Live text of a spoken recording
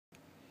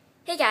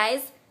Hey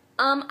guys,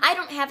 I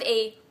don't have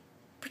a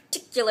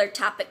particular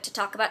topic to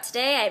talk about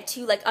today. I have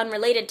two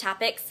unrelated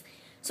topics.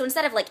 So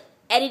instead of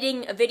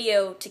editing a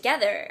video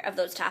together of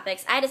those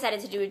topics, I decided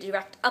to do a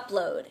direct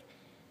upload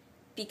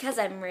because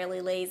I'm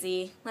really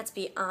lazy. Let's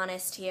be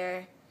honest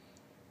here.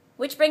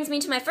 Which brings me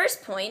to my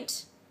first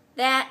point,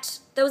 that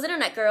Those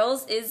Internet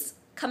Girls is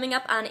coming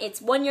up on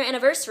its 1-year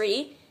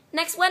anniversary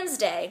next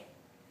Wednesday.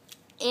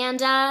 And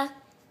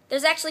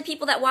there's actually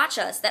people that watch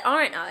us that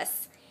aren't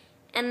us.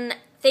 And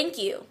thank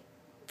you.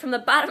 From the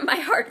bottom of my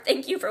heart,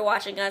 thank you for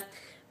watching us,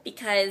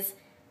 because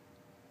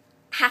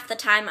half the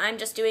time I'm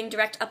just doing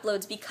direct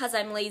uploads because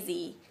I'm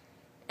lazy.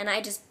 And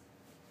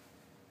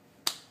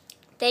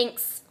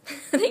thanks.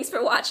 Thanks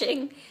for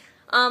watching.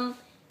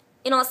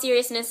 In all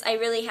seriousness, I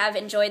really have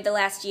enjoyed the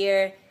last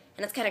year,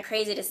 and it's kind of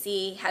crazy to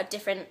see how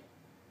different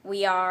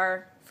we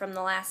are from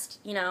the last,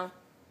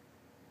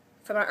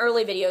 from our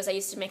early videos. I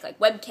used to make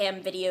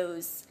webcam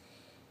videos,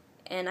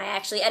 and I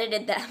actually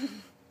edited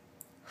them.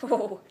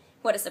 Oh,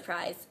 what a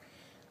surprise.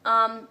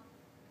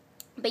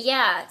 But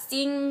yeah,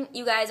 seeing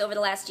you guys over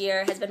the last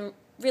year has been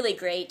really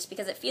great,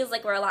 because it feels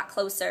like we're a lot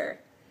closer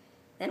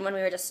than when we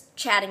were just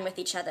chatting with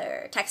each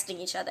other, texting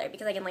each other,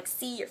 because I can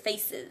see your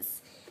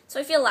faces. So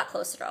I feel a lot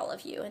closer to all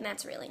of you, and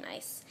that's really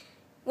nice.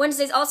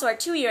 Wednesday's also our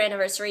 2-year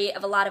anniversary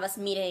of a lot of us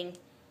meeting,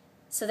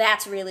 so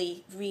that's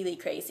really, really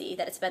crazy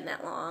that it's been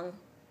that long.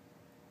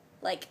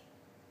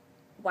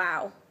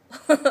 Wow.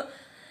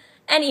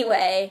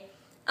 Anyway,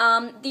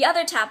 the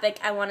other topic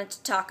I wanted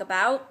to talk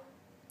about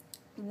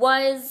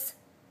was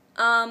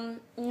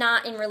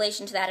not in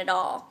relation to that at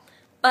all.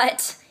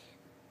 But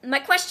my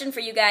question for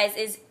you guys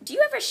is, do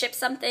you ever ship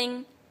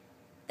something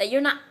that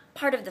you're not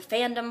part of the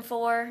fandom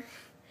for?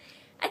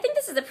 I think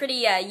this is a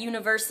pretty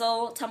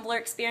universal Tumblr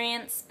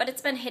experience, but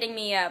it's been hitting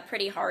me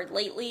pretty hard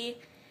lately.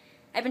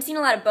 I've been seeing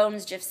a lot of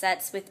Bones GIF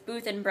sets with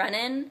Booth and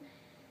Brennan,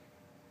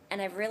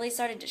 and I've really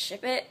started to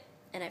ship it,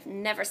 and I've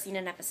never seen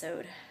an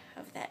episode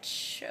of that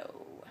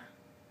show.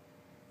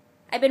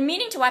 I've been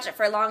meaning to watch it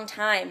for a long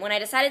time. When I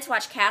decided to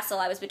watch Castle,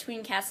 I was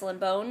between Castle and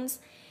Bones,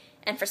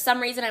 and for some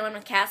reason I went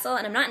with Castle,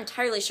 and I'm not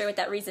entirely sure what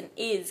that reason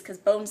is, because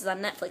Bones is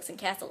on Netflix and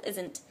Castle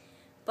isn't.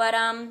 But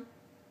I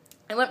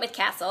went with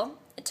Castle.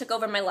 It took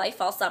over my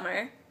life all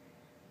summer,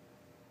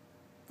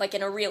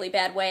 in a really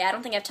bad way. I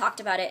don't think I've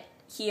talked about it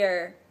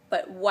here,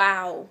 but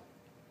wow.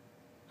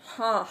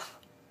 Huh.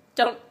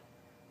 Don't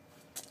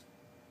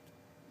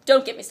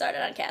get me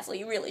started on Castle.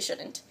 You really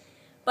shouldn't.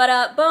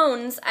 But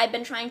Bones, I've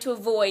been trying to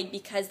avoid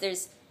because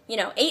there's,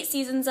 8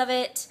 seasons of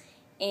it,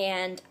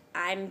 and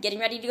I'm getting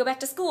ready to go back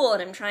to school,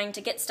 and I'm trying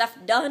to get stuff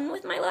done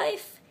with my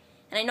life.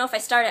 And I know if I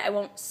start it, I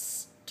won't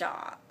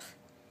stop.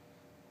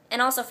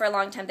 And also for a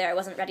long time there, I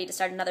wasn't ready to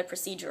start another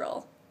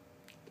procedural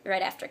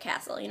right after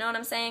Castle, you know what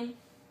I'm saying?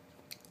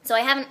 So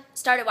I haven't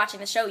started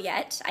watching the show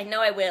yet. I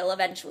know I will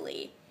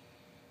eventually.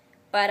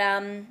 But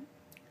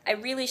I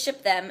really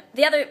ship them.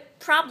 The other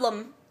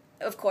problem,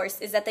 of course,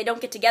 is that they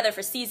don't get together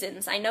for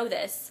seasons. I know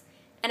this.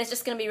 And it's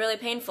just going to be really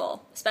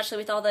painful, especially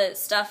with all the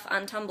stuff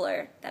on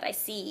Tumblr that I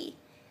see.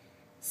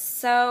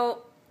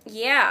 So,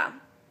 yeah.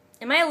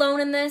 Am I alone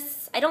in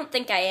this? I don't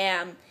think I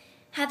am.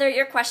 Heather,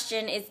 your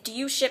question is, do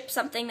you ship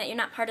something that you're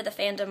not part of the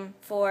fandom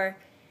for?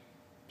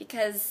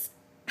 Because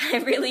I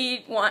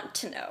really want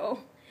to know.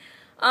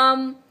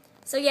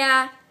 So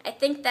yeah, I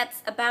think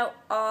that's about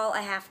all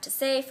I have to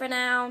say for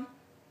now.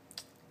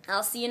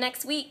 I'll see you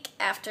next week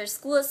after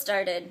school has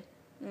started.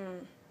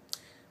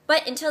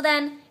 But until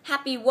then,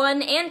 happy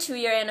 1- and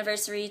 2-year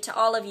anniversary to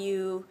all of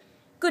you.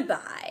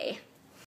 Goodbye.